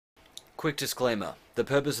Quick disclaimer. The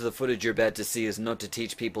purpose of the footage you're about to see is not to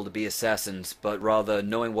teach people to be assassins, but rather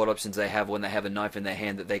knowing what options they have when they have a knife in their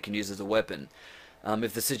hand that they can use as a weapon.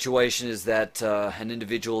 If the situation is that an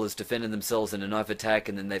individual is defending themselves in a knife attack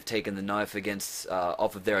and then they've taken the knife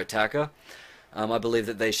off of their attacker, I believe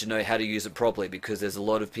that they should know how to use it properly, because there's a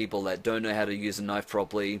lot of people that don't know how to use a knife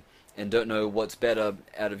properly and don't know what's better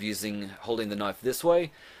out of holding the knife this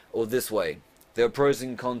way or this way. There are pros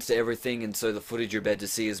and cons to everything, and so the footage you're about to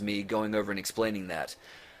see is me going over and explaining that.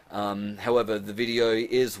 However, the video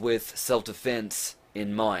is with self-defense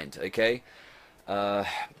in mind, okay?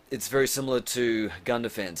 It's very similar to gun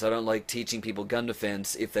defense. I don't like teaching people gun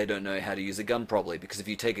defense if they don't know how to use a gun properly, because if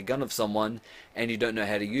you take a gun of someone and you don't know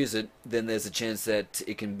how to use it, then there's a chance that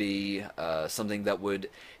it can be something that would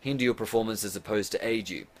hinder your performance as opposed to aid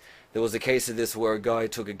you. There was a case of this where a guy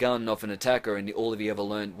took a gun off an attacker and all he ever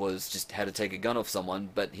learned was just how to take a gun off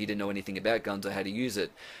someone, but he didn't know anything about guns or how to use it.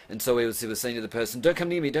 And so he was saying to the person, "Don't come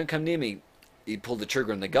near me, don't come near me." He pulled the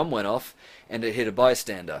trigger and the gun went off and it hit a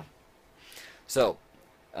bystander. So,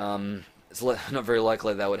 it's not very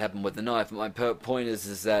likely that would happen with the knife. But my point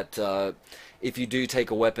is that if you do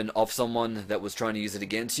take a weapon off someone that was trying to use it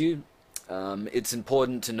against you, it's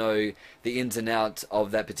important to know the ins and outs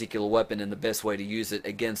of that particular weapon and the best way to use it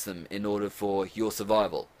against them in order for your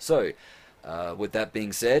survival. So, with that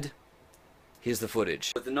being said, here's the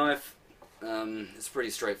footage. With the knife, it's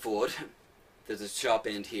pretty straightforward. There's a sharp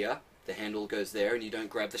end here, the handle goes there, and you don't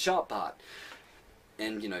grab the sharp part.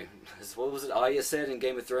 And, you know, what was it Arya said in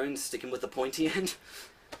Game of Thrones, sticking with the pointy end?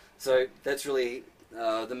 So, that's really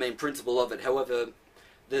the main principle of it. However,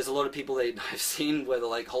 there's a lot of people that I've seen where they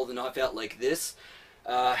like hold the knife out like this.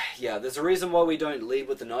 Yeah, there's a reason why we don't lead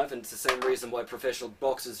with the knife, and it's the same reason why professional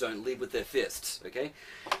boxers don't lead with their fists, okay?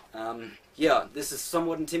 Yeah, this is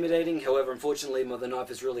somewhat intimidating. However, unfortunately, the knife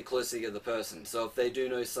is really close to the other person. So if they do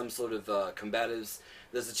know some sort of combatives,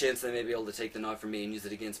 there's a chance they may be able to take the knife from me and use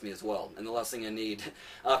it against me as well. And the last thing I need,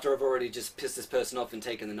 after I've already just pissed this person off and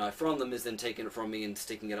taken the knife from them, is then taking it from me and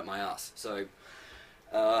sticking it up my ass. So,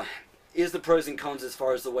 here's the pros and cons as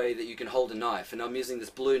far as the way that you can hold a knife. And I'm using this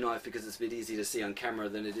blue knife because it's a bit easier to see on camera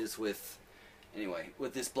than it is with, anyway,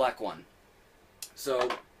 with this black one. So,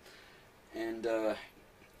 and, you know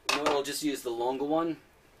what, I'll just use the longer one,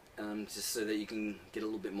 just so that you can get a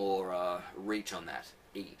little bit more reach on that.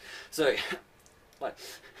 So, what?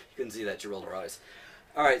 You couldn't see that, you rolled your eyes.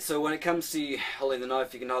 Alright, so when it comes to holding the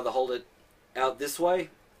knife, you can either hold it out this way,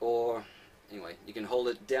 or, anyway, you can hold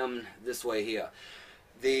it down this way here.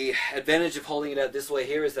 The advantage of holding it out this way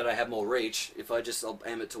here is that I have more reach. If I'll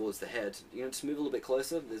aim it towards the head. You know, just move a little bit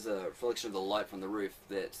closer. There's a reflection of the light from the roof.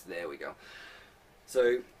 There we go.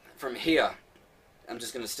 So, from here, I'm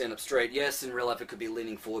just going to stand up straight. Yes, in real life it could be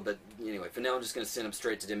leaning forward, but anyway, for now I'm just going to stand up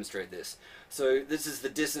straight to demonstrate this. So, this is the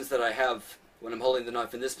distance that I have when I'm holding the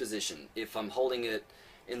knife in this position. If I'm holding it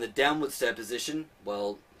in the downward stab position,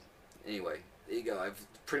 well, anyway, there you go. I've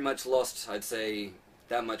pretty much lost, I'd say,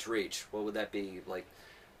 that much reach. What would that be, like?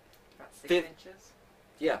 About 6 inches?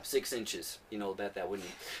 Yeah, 6 inches. You know about that, wouldn't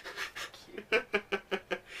you? Cute.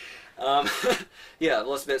 Yeah, I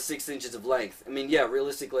lost about 6 inches of length. I mean, yeah,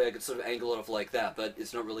 realistically I could sort of angle it off like that, but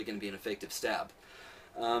it's not really going to be an effective stab.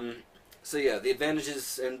 So yeah, the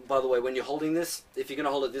advantages, and by the way, when you're holding this, if you're going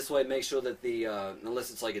to hold it this way, make sure that the, unless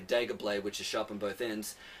it's like a dagger blade, which is sharp on both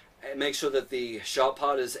ends, make sure that the sharp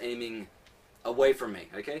part is aiming away from me,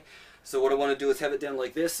 okay? So what I want to do is have it down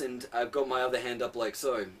like this, and I've got my other hand up like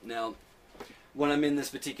so. Now, when I'm in this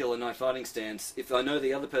particular knife fighting stance, if I know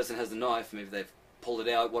the other person has the knife, maybe they've pulled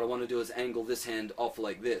it out, what I want to do is angle this hand off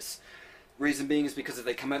like this. Reason being is because if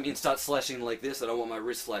they come at me and start slashing like this, I don't want my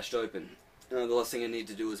wrist slashed open. The last thing I need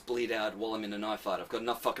to do is bleed out while I'm in a knife fight. I've got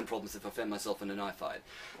enough fucking problems if I found myself in a knife fight.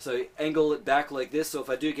 So angle it back like this, so if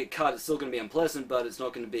I do get cut, it's still going to be unpleasant, but it's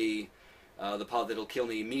not going to be the part that'll kill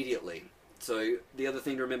me immediately. So the other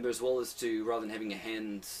thing to remember as well is to, rather than having your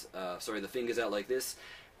hands, the fingers out like this,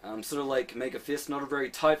 sort of like make a fist, not a very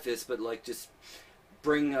tight fist, but like just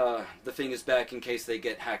bring the fingers back in case they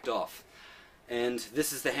get hacked off. And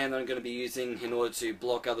this is the hand that I'm going to be using in order to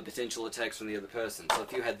block other potential attacks from the other person. So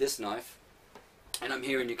if you had this knife, and I'm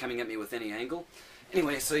here and you're coming at me with any angle.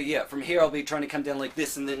 Anyway, so yeah, from here I'll be trying to come down like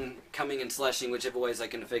this and then coming and slashing whichever ways I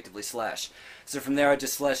can effectively slash. So from there I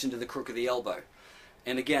just slash into the crook of the elbow.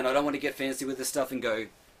 And again, I don't want to get fancy with this stuff and go...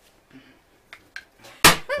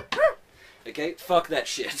 Okay, fuck that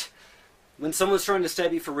shit. When someone's trying to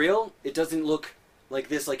stab you for real, it doesn't look like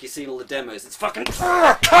this like you see in all the demos. It's fucking...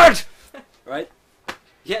 Right?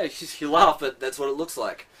 Yeah, you laugh, but that's what it looks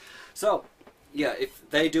like. So... yeah, if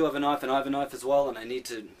they do have a knife and I have a knife as well and I need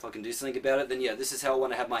to fucking do something about it, then yeah, this is how I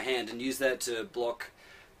want to have my hand and use that to block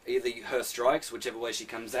either her strikes, whichever way she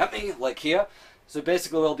comes at me, like here. So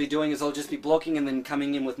basically what I'll be doing is I'll just be blocking and then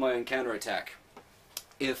coming in with my own counter-attack.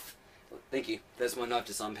 If, thank you, there's my knife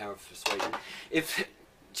disarm power of persuasion. If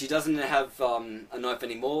she doesn't have a knife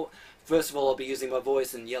anymore, first of all I'll be using my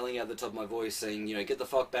voice and yelling at the top of my voice saying, you know, get the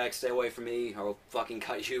fuck back, stay away from me, or I'll fucking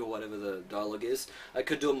cut you, or whatever the dialogue is. I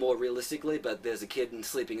could do it more realistically, but there's a kid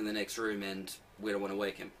sleeping in the next room and we don't want to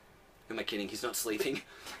wake him. Who am I kidding? He's not sleeping.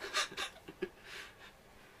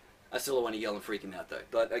 I still don't want to yell and freak him out though,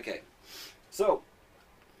 but okay. So,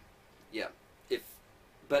 yeah,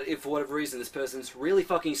 but if for whatever reason this person's really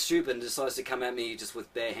fucking stupid and decides to come at me just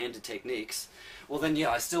with bare-handed techniques, well then yeah,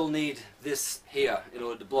 I still need this here in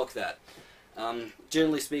order to block that.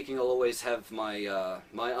 Generally speaking, I'll always have my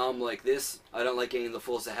my arm like this. I don't like getting in the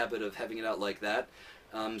force of habit of having it out like that.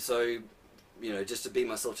 So, you know, just to beat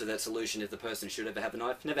myself to that solution if the person should ever have a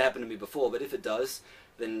knife. Never happened to me before, but if it does,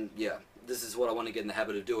 then yeah, this is what I want to get in the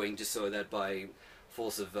habit of doing, just so that by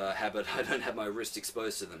force of habit I don't have my wrist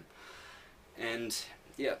exposed to them. And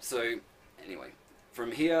yeah, so anyway,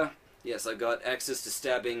 from here, yes, I've got access to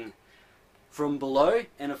stabbing from below,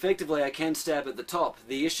 and effectively I can stab at the top.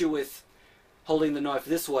 The issue with holding the knife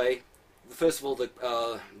this way, first of all,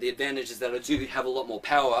 the advantage is that I do have a lot more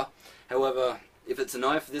power. However, if it's a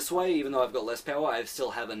knife this way, even though I've got less power, I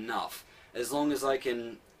still have enough. As long as I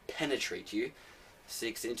can penetrate you,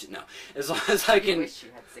 6 inches, no, as long as I can... I wish you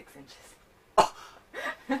had 6 inches. Oh.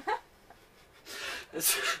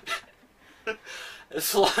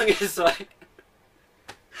 As long as I...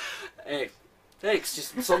 Hey, thanks,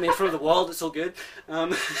 just saw me in front of the world, it's all good.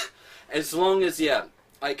 As long as, yeah,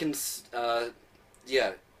 I can,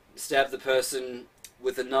 yeah, stab the person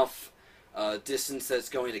with enough distance that's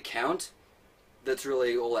going to count, that's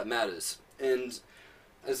really all that matters. And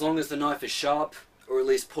as long as the knife is sharp, or at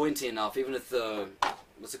least pointy enough, even if the,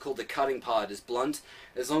 what's it called, the cutting part is blunt,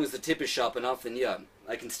 as long as the tip is sharp enough, then yeah,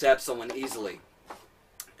 I can stab someone easily.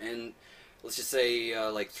 And let's just say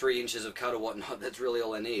like 3 inches of cut or whatnot, that's really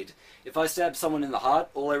all I need. If I stab someone in the heart,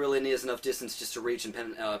 all I really need is enough distance just to reach and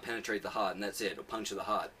penetrate the heart, and that's it, or puncture the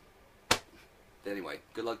heart. Anyway,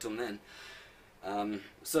 good luck to them then.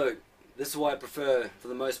 So, this is why I prefer, for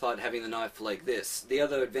the most part, having the knife like this. The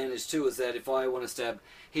other advantage too is that if I want to stab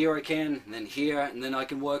here I can, and then here, and then I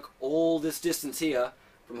can work all this distance here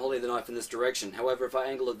from holding the knife in this direction. However, if I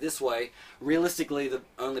angle it this way, realistically the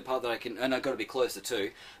only part that I can, and I've got to be closer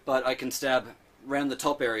too, but I can stab around the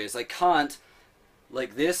top areas. I can't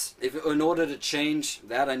like this. In order to change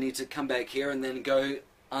that, I need to come back here and then go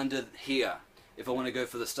under here if I want to go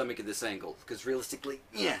for the stomach at this angle, because realistically,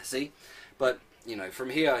 yeah, see? But, you know, from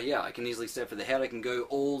here, yeah, I can easily stab for the head. I can go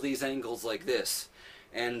all these angles like this.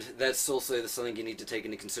 And that's also something you need to take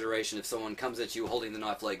into consideration if someone comes at you holding the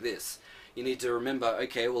knife like this. You need to remember,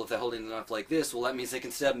 okay, well, if they're holding the knife like this, well, that means they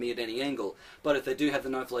can stab me at any angle. But if they do have the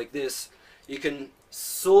knife like this, you can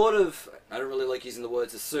sort of, I don't really like using the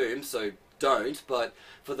words assume, so don't, but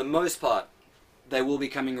for the most part, they will be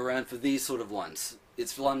coming around for these sort of ones.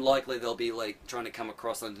 It's unlikely they'll be, like, trying to come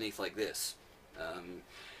across underneath like this.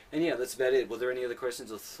 And yeah, that's about it. Were there any other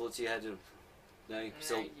questions or thoughts you had? No, you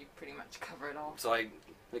pretty much cover it all. So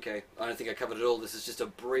okay, I don't think I covered it all. This is just a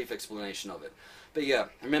brief explanation of it. But yeah,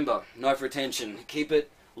 remember, knife retention. Keep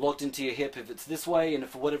it locked into your hip if it's this way, and if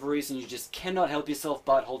for whatever reason you just cannot help yourself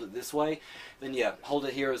but hold it this way, then yeah, hold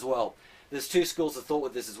it here as well. There's two schools of thought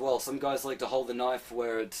with this as well. Some guys like to hold the knife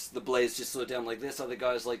where it's the blade's just sort of down like this. Other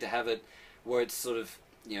guys like to have it where it's sort of,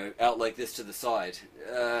 you know, out like this to the side.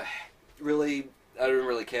 Really, I don't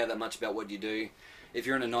really care that much about what you do. If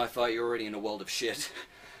you're in a knife fight, you're already in a world of shit.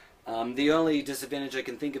 The only disadvantage I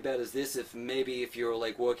can think about is this: if you're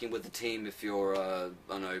like working with a team, if you're I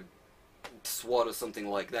don't know, SWAT or something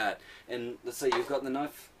like that, and let's say you've got the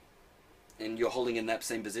knife and you're holding in that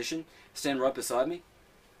same position, stand right beside me.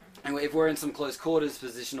 And if we're in some close quarters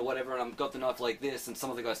position or whatever, and I've got the knife like this, and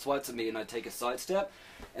some other guy swipes at me, and I take a side step,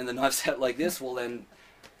 and the knife's out like this, well then,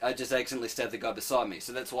 I just accidentally stab the guy beside me.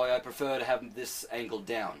 So that's why I prefer to have this angled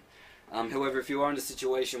down. However, if you are in a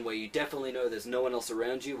situation where you definitely know there's no one else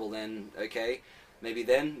around you, well then, okay, maybe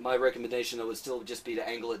then my recommendation would still just be to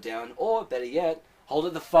angle it down, or better yet, hold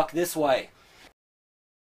it the fuck this way.